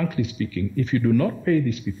 And frankly speaking, if you do not pay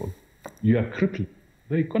these people, you are crippling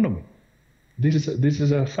the economy. This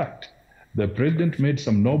is a fact. The president made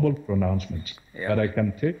some noble pronouncements, but I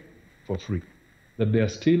can take for free that there are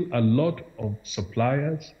still a lot of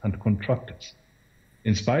suppliers and contractors,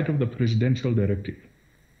 in spite of the presidential directive,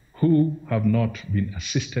 who have not been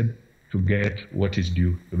assisted to get what is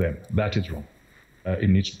due to them. That is wrong. It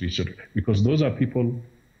needs to be sorted, because those are people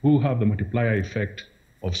who have the multiplier effect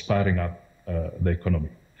of spurring up the economy.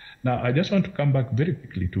 Now, I just want to come back very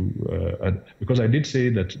quickly to, because I did say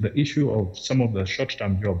that the issue of some of the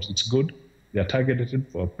short-term jobs, it's good, they are targeted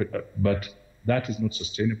for, but that is not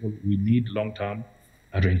sustainable. We need long-term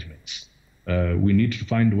arrangements. We need to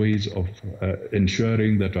find ways of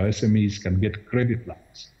ensuring that our SMEs can get credit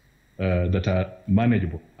lines that are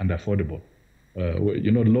manageable and affordable.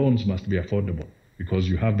 Loans must be affordable, because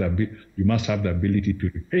you must have the ability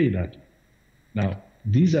to repay that. Now,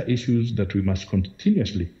 these are issues that we must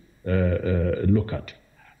continuously look at.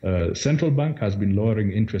 Central bank has been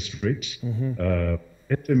lowering interest rates.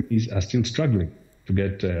 SMEs are still struggling to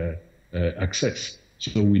get access.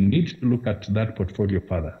 So we need to look at that portfolio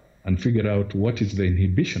further and figure out what is the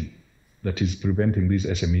inhibition that is preventing these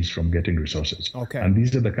SMEs from getting resources. Okay. And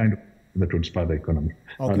these are the kind of that would spur the economy.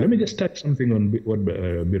 Okay. Let me just touch something on what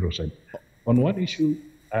Biro said. On one issue,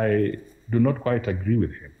 I do not quite agree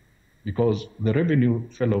with him, because the revenue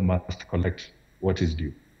fellow must collect what is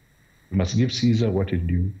due. We must give Caesar what is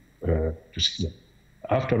due to Caesar.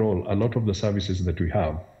 After all, a lot of the services that we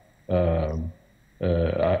have are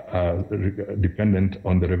dependent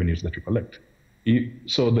on the revenues that we collect.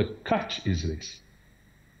 So the catch is this: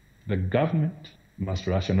 the government must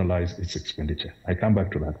rationalize its expenditure. I come back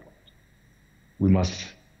to that point.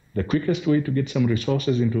 The quickest way to get some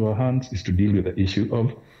resources into our hands is to deal with the issue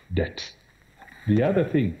of debt. The other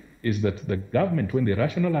thing is that the government, when they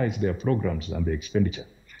rationalize their programs and their expenditure,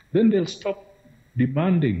 then they'll stop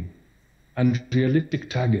demanding unrealistic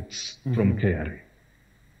targets from KRA.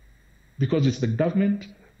 Because it's the government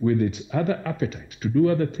with its other appetite to do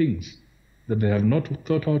other things that they have not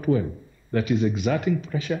thought out well that is exerting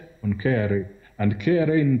pressure on KRA, and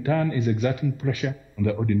KRA in turn is exerting pressure on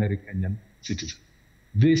the ordinary Kenyan citizen.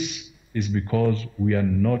 This is because we are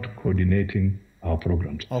not coordinating our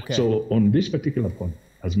programs. Okay. So on this particular point,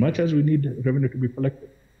 as much as we need revenue to be collected,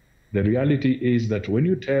 the reality is that when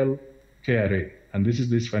you tell KRA, and this is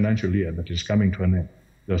this financial year that is coming to an end,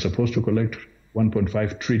 they're supposed to collect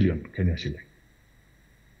 1.5 trillion Kenya shilling.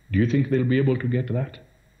 Do you think they'll be able to get that?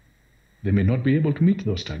 They may not be able to meet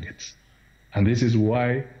those targets. And this is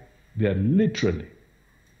why they are literally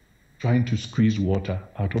trying to squeeze water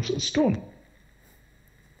out of a stone.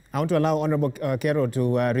 I want to allow Honorable Kero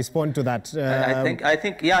to respond to that. I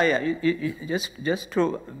think, just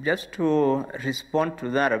to respond to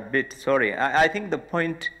that a bit. Sorry, I think the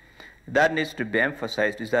point that needs to be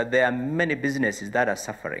emphasized is that there are many businesses that are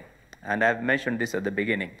suffering, and I've mentioned this at the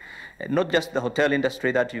beginning. Not just the hotel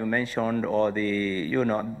industry that you mentioned, or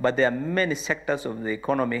but there are many sectors of the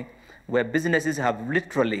economy where businesses have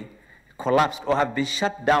literally collapsed or have been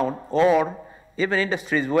shut down, or even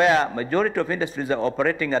industries where majority of industries are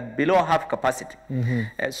operating at below half capacity.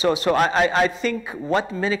 So I think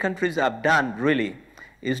what many countries have done really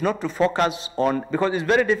is not to focus on, because it's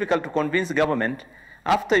very difficult to convince the government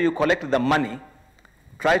after you collect the money,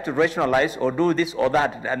 try to rationalize or do this or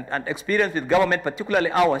that, and experience with government,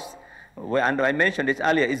 particularly ours, and I mentioned it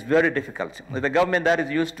earlier, is very difficult. With a government that is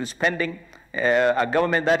used to spending, a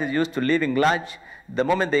government that is used to living large, the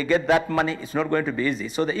moment they get that money, it's not going to be easy.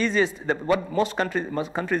 So the easiest, what most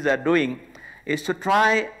countries are doing is to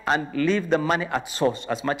try and leave the money at source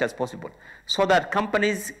as much as possible, so that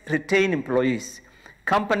companies retain employees.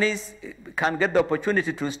 Companies can get the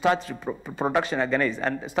opportunity to start production again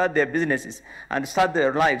and start their businesses and start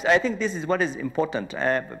their lives. I think this is what is important.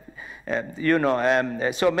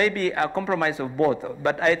 So maybe a compromise of both.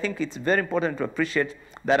 But I think it's very important to appreciate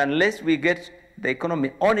that unless we get the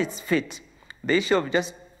economy on its feet, the issue of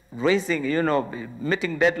just raising,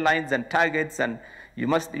 meeting deadlines and targets, and you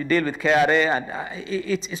deal with KRA, and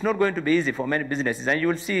it's not going to be easy for many businesses. And you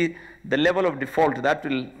will see the level of default that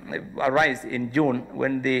will arise in June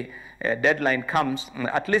when the deadline comes.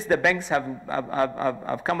 At least the banks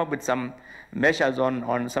have come up with some measures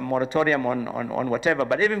on some moratorium on whatever.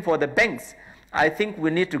 But even for the banks, I think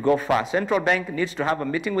we need to go fast. Central Bank needs to have a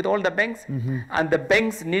meeting with all the banks, and the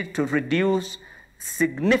banks need to reduce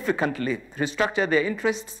significantly, restructure their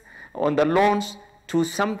interests on the loans to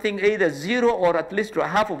something either zero or at least to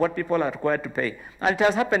half of what people are required to pay. And it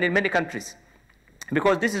has happened in many countries,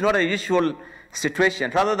 because this is not a usual situation.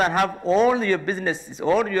 Rather than have all your businesses,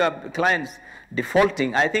 all your clients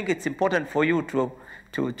defaulting, I think it's important for you to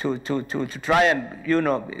try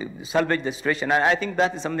and salvage the situation. And I think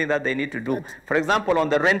that is something that they need to do. For example, on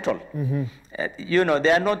the rental,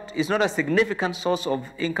 they are not. It's not a significant source of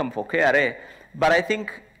income for KRA, but I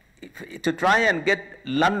think to try and get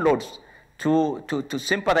landlords to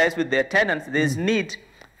sympathize with their tenants, there is need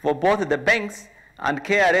for both the banks and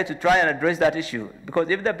KRA to try and address that issue. Because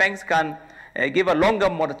if the banks can give a longer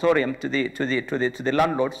moratorium to the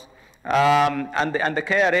landlords, and the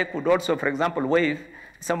KRA could also, for example, waive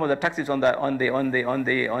some of the taxes on the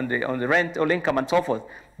rent or income and so forth,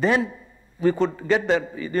 then we could get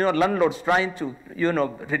the landlords trying to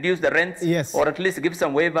reduce the rents, or at least give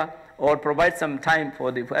some waiver or provide some time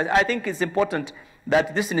for the. I think it's important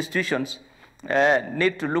that these institutions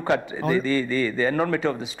need to look at the enormity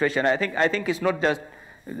of the situation. I think it's not just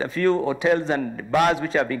a few hotels and bars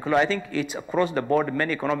which have been closed. I think it's across the board.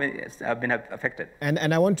 Many economies have been affected.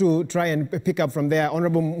 And I want to try and pick up from there.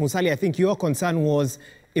 Honorable Musalia, I think your concern was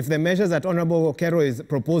if the measures that Honorable Okero is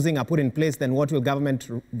proposing are put in place, then what will government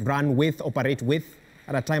run with, operate with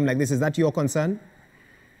at a time like this? Is that your concern?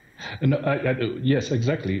 No, yes,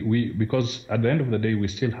 exactly. Because at the end of the day, we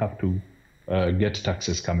still have to get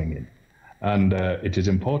taxes coming in. And it is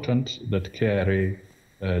important that KRA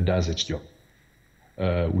does its job.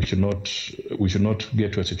 We should not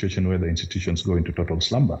get to a situation where the institutions go into total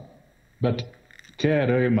slumber. But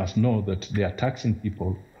KRA must know that they are taxing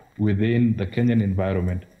people within the Kenyan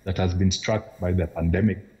environment that has been struck by the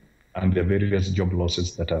pandemic and the various job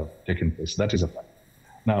losses that have taken place. That is a fact.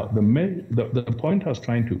 Now, the point I was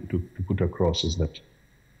trying to put across is that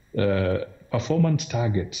performance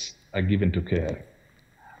targets are given to KRA.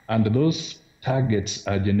 And those targets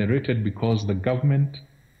are generated because the government,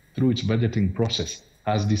 through its budgeting process,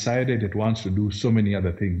 has decided it wants to do so many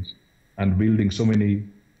other things, and building so many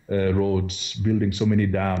roads, building so many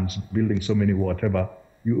dams, building so many whatever.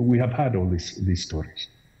 We have had all these stories.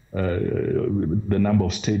 The number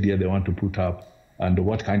of stadia they want to put up and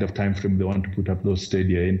what kind of time frame they want to put up those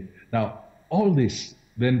stadia in. Now, all this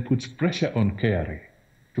then puts pressure on KRA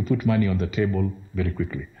to put money on the table very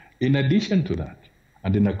quickly. In addition to that,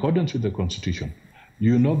 and in accordance with the Constitution,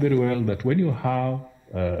 you know very well that when you have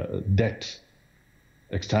debt,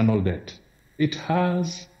 external debt, it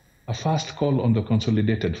has a fast call on the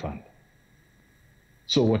consolidated fund.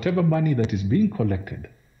 So whatever money that is being collected,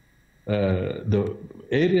 the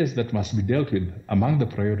areas that must be dealt with among the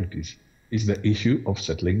priorities is the issue of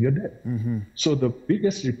settling your debt. So the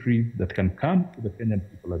biggest reprieve that can come to the Kenyan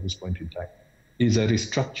people at this point in time is a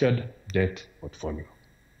restructured debt portfolio.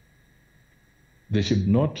 They should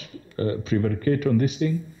not prevaricate on this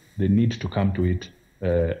thing. They need to come to it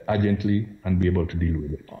urgently and be able to deal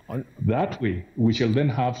with it. That way, we shall then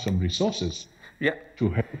have some resources to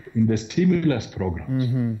help in the stimulus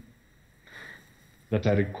programs that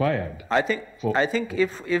are required. I think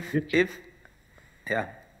if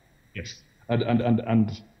yes,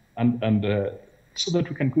 and so that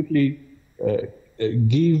we can quickly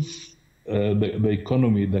give the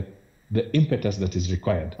economy the impetus that is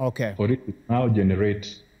required for it to now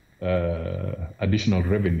generate additional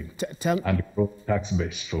revenue and tax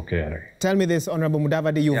base for KRA. Tell me this, Honorable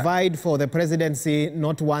Mudavadi, you vied for the presidency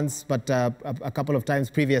not once but a couple of times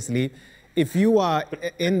previously. If you are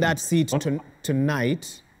in that seat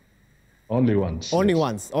tonight... Only once. Only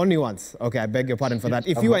once. Only once. Okay, I beg your pardon for that.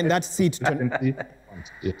 If you are in that seat tonight...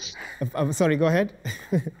 Yes. Sorry, go ahead.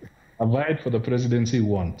 I vied for the presidency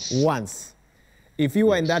once. Once. If you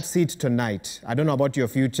were in that seat tonight, I don't know about your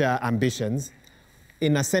future ambitions,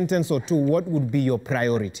 in a sentence or two, what would be your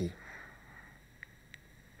priority?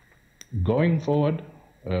 Going forward,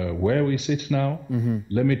 where we sit now,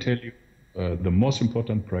 let me tell you, the most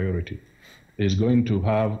important priority is going to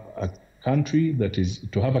have a country that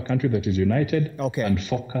is united and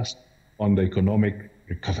focused on the economic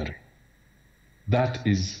recovery. That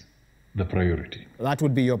is the priority. That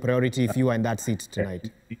would be your priority if you were in that seat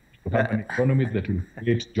tonight. To have an economy that will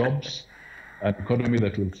create jobs, an economy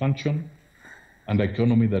that will function, and an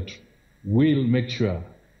economy that will make sure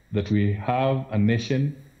that we have a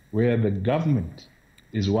nation where the government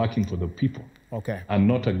is working for the people, and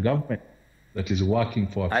not a government that is working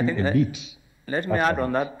for a few elites. Let me add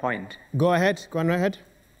on that point. Go ahead. Go on ahead.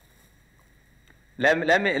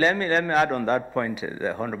 Let me add on that point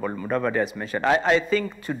the Honorable Mudavadi has mentioned. I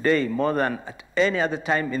think today, more than at any other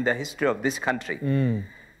time in the history of this country,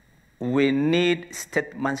 we need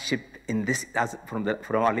statesmanship in this, from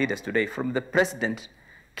our leaders today. From the president,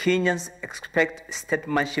 Kenyans expect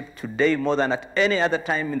statesmanship today more than at any other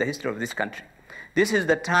time in the history of this country. This is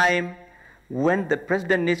the time when the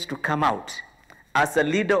president needs to come out as a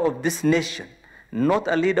leader of this nation, not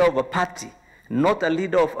a leader of a party, not a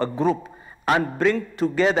leader of a group, and bring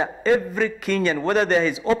together every Kenyan, whether they're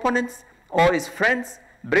his opponents or his friends,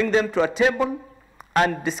 bring them to a table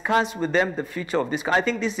and discuss with them the future of this country. I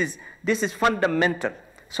think this is fundamental.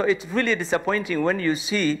 So it's really disappointing when you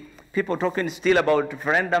see people talking still about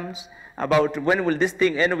referendums, about when will this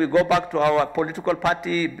thing end. We go back to our political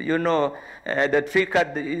party, you know,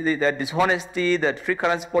 the dishonesty, the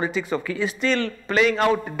trickery politics of Kenya is still playing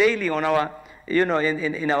out daily on our, you know,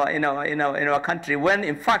 in our country. When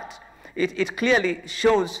in fact it clearly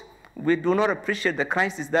shows we do not appreciate the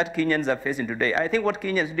crisis that Kenyans are facing today. I think what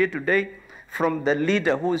Kenyans did today, from the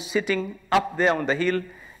leader who is sitting up there on the hill,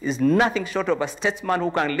 is nothing short of a statesman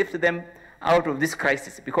who can lift them out of this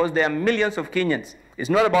crisis, because there are millions of Kenyans. It's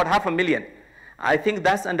not about 500,000. I think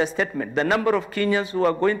that's understatement. The number of Kenyans who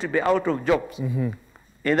are going to be out of jobs in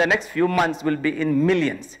the next few months will be in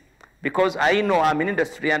millions, because I know, I'm in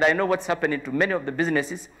industry and I know what's happening to many of the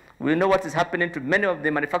businesses. We know what is happening to many of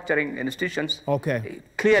the manufacturing institutions.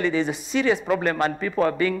 Clearly there is a serious problem and people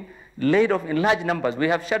are being laid off in large numbers. We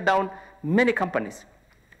have shut down many companies.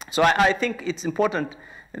 So I think it's important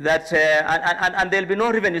that, and there'll be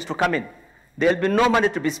no revenues to come in. There'll be no money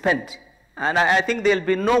to be spent. And I think there'll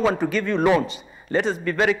be no one to give you loans. Let us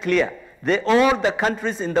be very clear. All the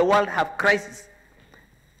countries in the world have crises.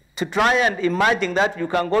 To try and imagine that you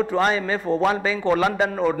can go to IMF or World Bank or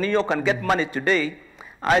London or New York and get money today,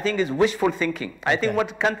 I think is wishful thinking. I think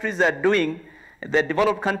what countries are doing, the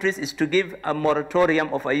developed countries, is to give a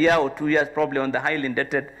moratorium of a year or 2 years probably on the highly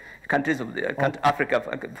indebted countries of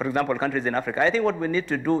Africa, for example, countries in Africa. I think what we need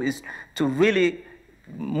to do is to really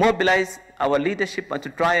mobilize our leadership and to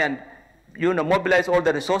try and, you know, mobilize all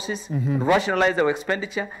the resources, rationalize our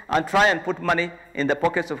expenditure, and try and put money in the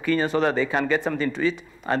pockets of Kenyans so that they can get something to eat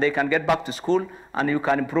and they can get back to school and you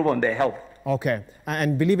can improve on their health. Okay,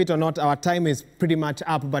 and believe it or not, our time is pretty much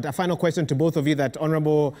up, but a final question to both of you that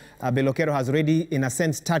Honorable Belokero has already, in a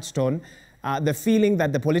sense, touched on. The feeling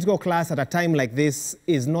that the political class at a time like this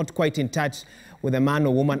is not quite in touch with a man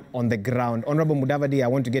or woman on the ground. Honorable Mudavadi, I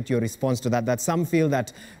want to get your response to that, that some feel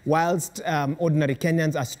that whilst ordinary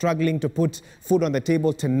Kenyans are struggling to put food on the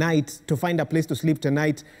table tonight, to find a place to sleep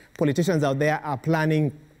tonight, politicians out there are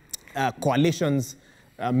planning coalitions,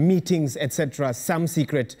 meetings, etc., some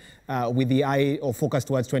secret, with the eye or focus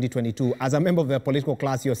towards 2022. As a member of the political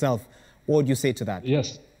class yourself, what would you say to that?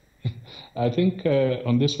 Yes, I think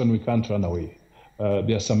on this one we can't run away.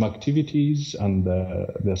 There are some activities and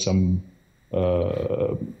there are some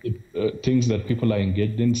things that people are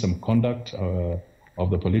engaged in, some conduct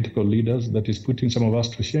of the political leaders that is putting some of us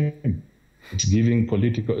to shame. It's giving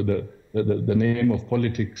the name of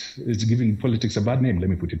politics, it's giving politics a bad name, let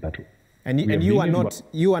me put it that way. And you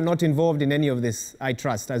are not involved in any of this, I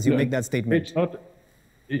trust, as you make that statement. It's not,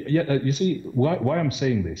 you see, why I'm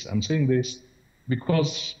saying this? I'm saying this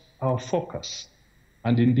because our focus,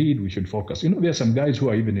 and indeed we should focus. You know, there are some guys who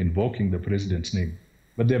are even invoking the president's name,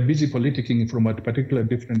 but they're busy politicking from a particular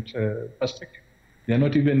different perspective. They're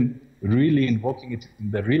not even really invoking it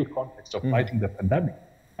in the real context of fighting the pandemic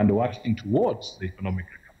and working towards the economic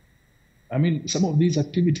recovery. I mean, some of these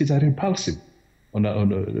activities are repulsive,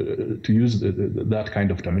 to use that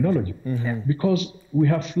kind of terminology, because we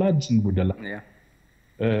have floods in Budala.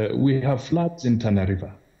 We have floods in Tana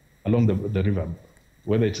River, along the river,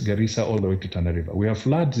 whether it's Garissa all the way to Tana River. We have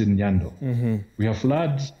floods in Nyando. We have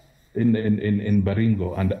floods in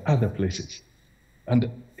Baringo and other places. And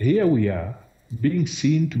here we are being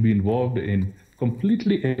seen to be involved in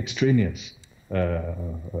completely extraneous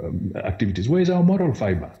activities. Where is our moral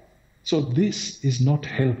fiber? So this is not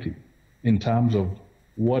healthy in terms of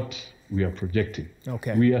what we are projecting.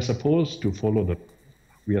 Okay. We are supposed to follow the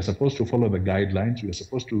guidelines. We are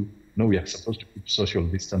supposed to keep social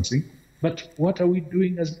distancing. But what are we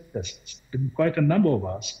doing as leaders? Quite a number of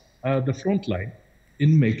us are at the front line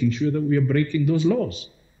in making sure that we are breaking those laws.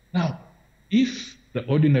 Now, if the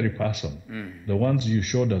ordinary person, the ones you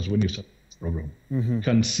showed us when you started this program,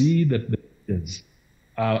 can see that the leaders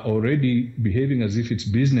are already behaving as if it's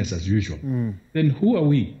business as usual, then who are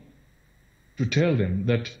we to tell them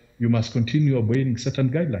that you must continue obeying certain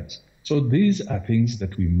guidelines? So these are things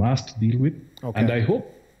that we must deal with. Okay. And I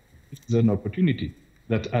hope this is an opportunity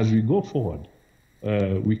that as we go forward,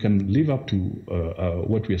 we can live up to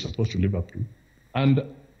what we are supposed to live up to. And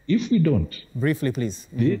if we don't... Briefly, please.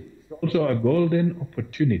 This is also a golden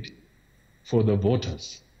opportunity for the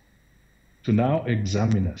voters to now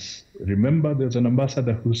examine us. Remember, there's an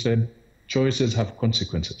ambassador who said, choices have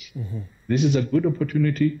consequences. This is a good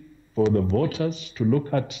opportunity for the voters to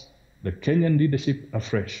look at the Kenyan leadership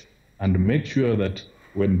afresh and make sure that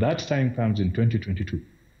when that time comes in 2022,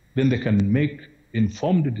 then they can make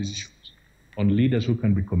informed decisions on leaders who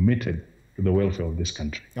can be committed to the welfare of this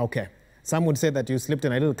country. Okay. Some would say that you slipped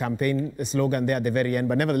in a little campaign slogan there at the very end,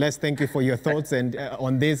 but nevertheless, thank you for your thoughts and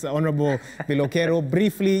on this. Honorable Bilokero,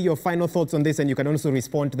 briefly, your final thoughts on this, and you can also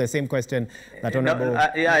respond to the same question that Honorable...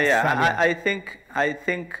 I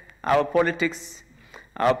think our politics,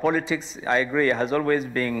 I agree, has always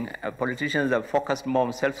been, politicians have focused more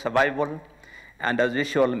on self-survival and, as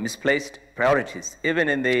usual, misplaced priorities. Even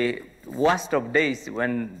in the worst of days,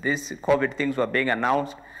 when these COVID things were being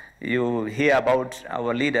announced, you hear about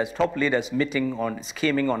our leaders, top leaders, meeting on,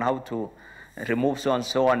 scheming on how to remove so and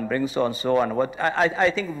so and bring so and so. And what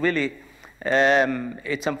I think really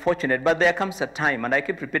it's unfortunate, but there comes a time, and I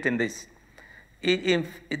keep repeating this,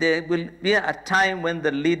 there will be a time when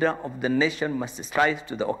the leader of the nation must rise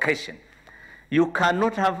to the occasion. You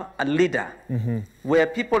cannot have a leader where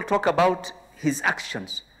people talk about his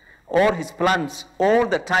actions or his plans all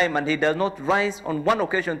the time, and he does not rise on one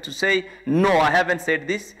occasion to say, no, I haven't said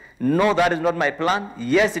this. No, that is not my plan.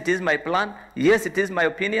 Yes, it is my plan. Yes, it is my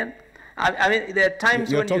opinion. I mean, there are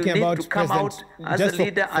times when you need to come out as a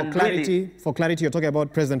leader and really... For clarity, you're talking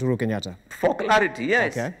about President Uhuru Kenyatta. For clarity,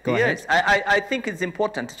 yes. Okay, go ahead. I think it's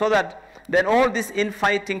important so that then all this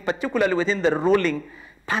infighting, particularly within the ruling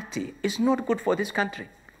party, is not good for this country.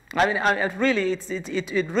 I mean, really,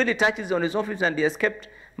 it really touches on his office, and he has kept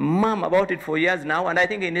mum about it for years now, and I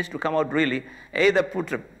think he needs to come out really, either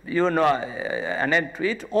put, an end to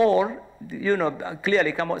it, or,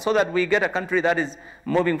 clearly come out, so that we get a country that is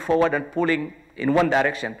moving forward and pulling in one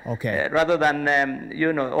direction. Okay. Rather than,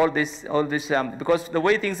 all this, because the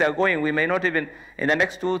way things are going, we may not even, in the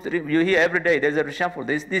next 2, 3, you hear every day, there's a reshuffle,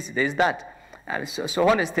 there's this, there's that. So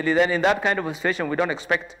honestly, then in that kind of a situation, we don't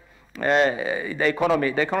expect the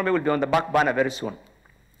economy will be on the back burner very soon.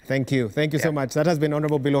 Thank you. Thank you so much. That has been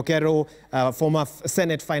Honorable Bilokero, former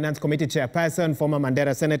Senate Finance Committee Chairperson, former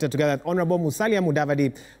Mandera Senator, together with Honorable Musalia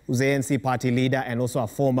Mudavadi, who's the ANC party leader and also a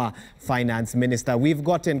former Finance Minister. We've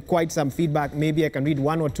gotten quite some feedback. Maybe I can read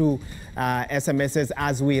 1 or 2 SMSs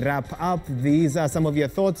as we wrap up. These are some of your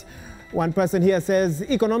thoughts. One person here says,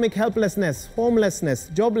 economic helplessness, homelessness,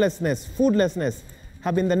 joblessness, foodlessness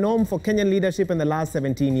have been the norm for Kenyan leadership in the last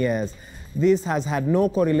 17 years. This has had no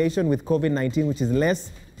correlation with COVID-19, which is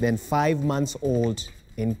less than 5 months old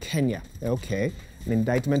in Kenya. Okay, an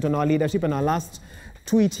indictment on our leadership. And our last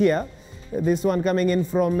tweet here, this one coming in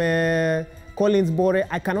from Collins Bore.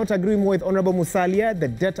 I cannot agree more with Honorable Musalia. The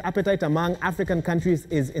debt appetite among African countries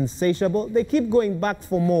is insatiable. They keep going back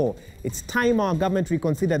for more. It's time our government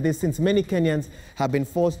reconsider this, since many Kenyans have been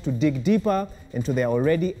forced to dig deeper into their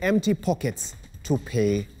already empty pockets to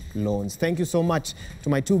pay loans. Thank you so much to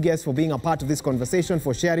my 2 guests for being a part of this conversation,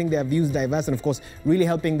 for sharing their views diverse, and of course really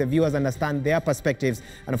helping the viewers understand their perspectives,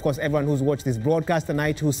 and of course everyone who's watched this broadcast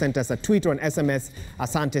tonight, who sent us a tweet or an SMS.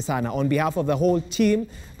 Asante sana. On behalf of the whole team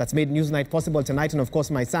that's made Newsnight possible tonight, and of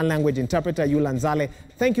course my sign language interpreter Yulan Zale,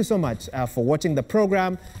 thank you so much for watching the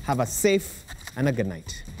program. Have a safe and a good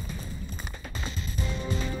night.